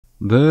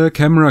The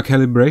camera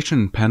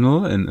calibration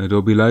panel in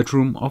Adobe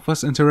Lightroom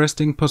offers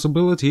interesting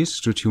possibilities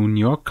to tune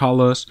your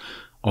colors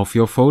of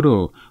your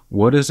photo.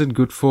 What is it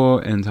good for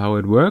and how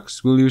it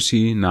works will you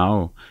see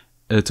now.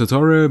 A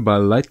tutorial by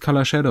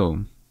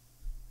Lightcolorshadow.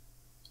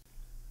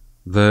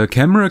 The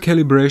camera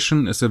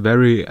calibration is a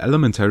very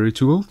elementary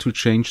tool to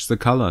change the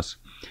colors.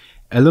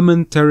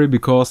 Elementary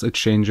because it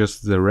changes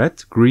the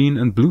red, green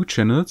and blue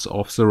channels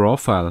of the RAW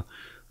file.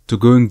 To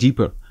going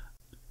deeper.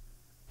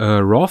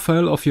 A RAW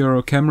file of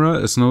your camera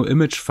is no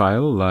image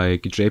file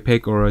like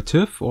JPEG or a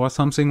TIFF or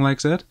something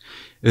like that.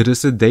 It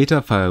is a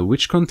data file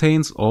which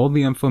contains all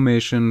the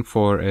information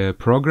for a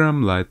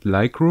program like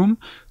Lightroom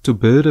to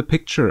build a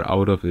picture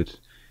out of it.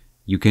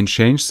 You can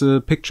change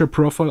the picture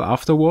profile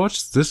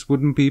afterwards. This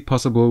wouldn't be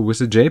possible with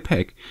a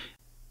JPEG.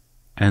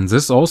 And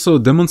this also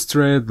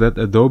demonstrates that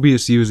Adobe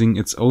is using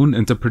its own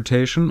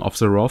interpretation of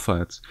the RAW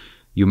files.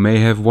 You may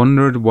have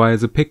wondered why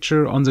the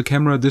picture on the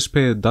camera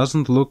display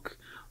doesn't look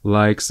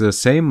like the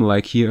same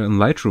like here in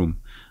Lightroom.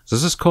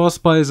 This is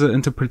caused by the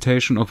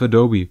interpretation of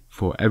Adobe.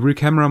 For every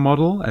camera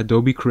model,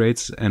 Adobe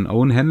creates an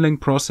own handling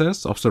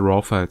process of the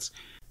RAW files.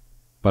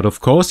 But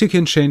of course you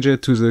can change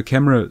it to the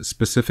camera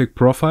specific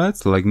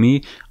profiles. Like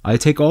me, I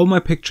take all my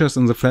pictures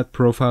in the flat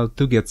profile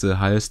to get the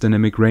highest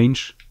dynamic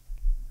range.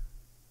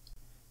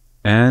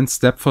 And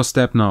step for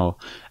step now.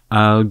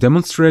 I'll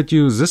demonstrate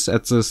you this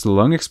at this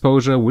long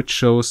exposure which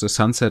shows a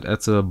sunset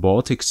at the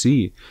Baltic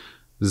Sea.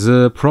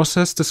 The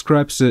process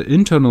describes the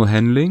internal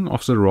handling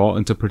of the RAW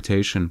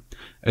interpretation.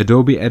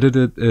 Adobe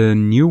added a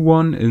new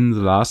one in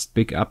the last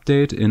big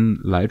update in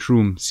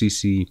Lightroom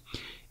CC.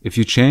 If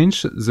you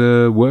change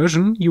the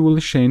version, you will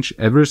change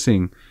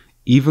everything.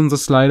 Even the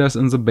sliders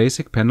in the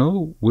basic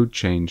panel will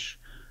change.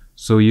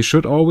 So you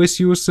should always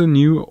use the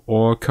new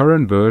or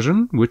current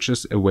version, which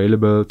is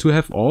available to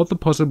have all the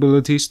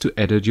possibilities to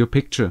edit your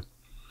picture.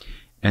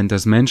 And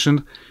as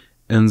mentioned,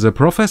 in the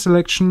profile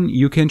selection,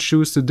 you can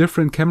choose the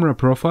different camera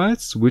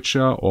profiles, which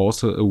are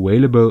also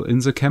available in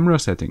the camera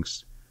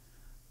settings.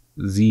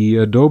 The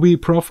Adobe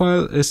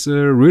profile is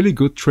a really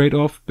good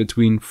trade-off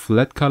between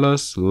flat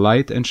colors,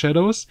 light and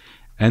shadows,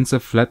 and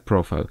the flat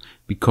profile,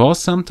 because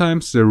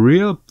sometimes the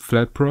real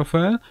flat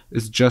profile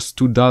is just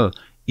too dull,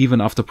 even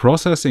after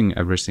processing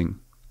everything.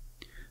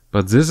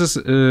 But this is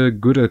a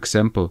good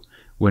example.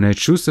 When I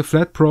choose the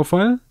flat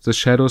profile, the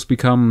shadows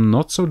become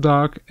not so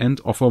dark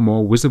and offer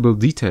more visible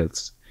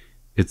details.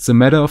 It's a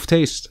matter of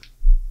taste.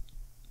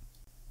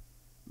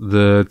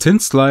 The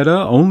tint slider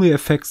only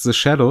affects the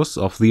shadows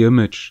of the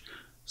image.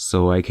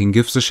 So I can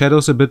give the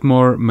shadows a bit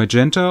more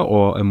magenta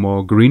or a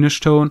more greenish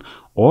tone,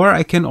 or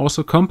I can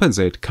also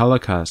compensate color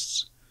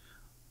casts.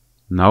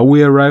 Now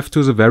we arrive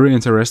to the very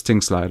interesting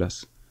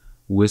sliders.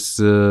 With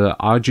the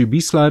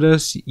Rgb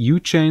sliders, you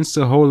change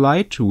the whole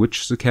light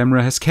which the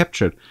camera has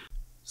captured.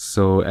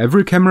 So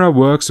every camera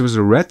works with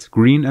a red,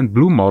 green and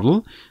blue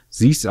model.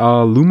 These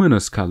are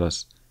luminous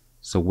colors.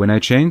 So when I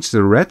change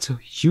the red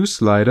hue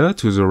slider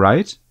to the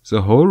right,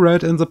 the whole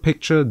red in the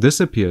picture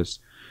disappears.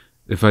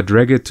 If I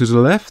drag it to the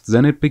left,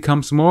 then it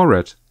becomes more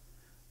red.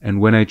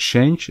 And when I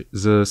change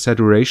the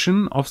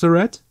saturation of the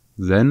red,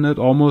 then it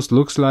almost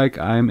looks like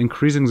I'm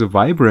increasing the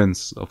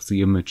vibrance of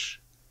the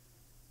image.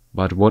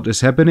 But what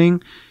is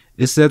happening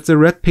is that the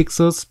red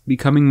pixels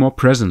becoming more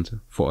present.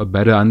 For a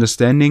better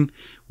understanding,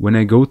 when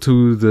I go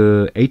to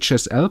the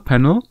HSL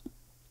panel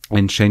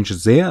and change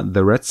there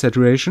the red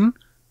saturation,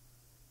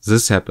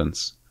 this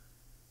happens.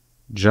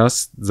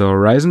 Just the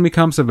horizon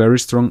becomes a very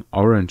strong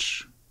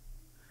orange.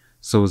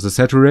 So the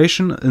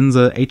saturation in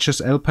the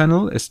HSL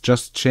panel is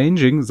just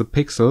changing the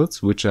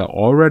pixels which are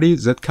already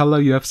that color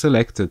you have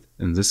selected,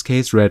 in this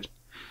case red.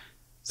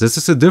 This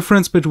is the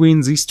difference between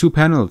these two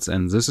panels,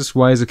 and this is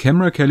why the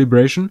camera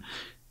calibration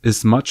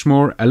is much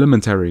more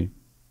elementary.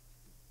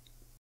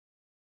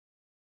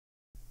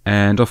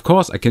 And of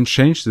course I can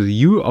change the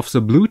hue of the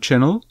blue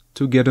channel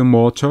to get a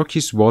more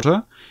turquoise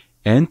water,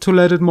 and to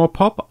let it more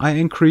pop I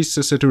increase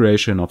the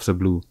saturation of the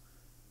blue.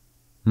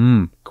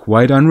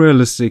 Quite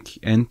unrealistic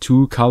and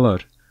too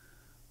colored.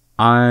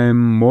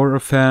 I'm more a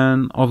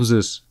fan of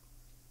this.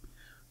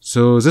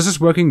 So this is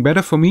working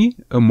better for me,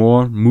 a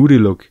more moody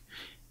look.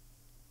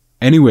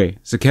 Anyway,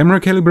 the camera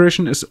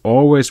calibration is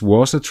always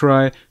worth a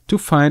try to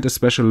find a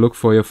special look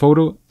for your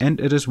photo, and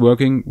it is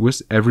working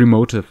with every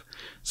motive.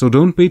 So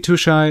don't be too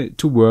shy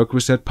to work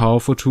with that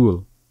powerful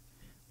tool.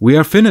 We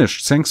are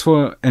finished. Thanks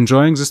for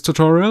enjoying this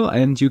tutorial,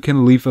 and you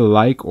can leave a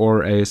like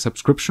or a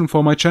subscription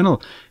for my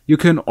channel. You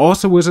can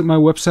also visit my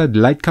website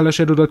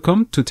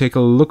Lightcolorshadow.com to take a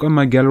look on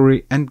my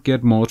gallery and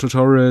get more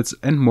tutorials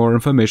and more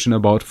information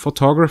about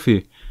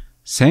photography.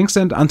 Thanks,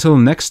 and until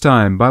next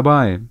time, bye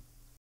bye.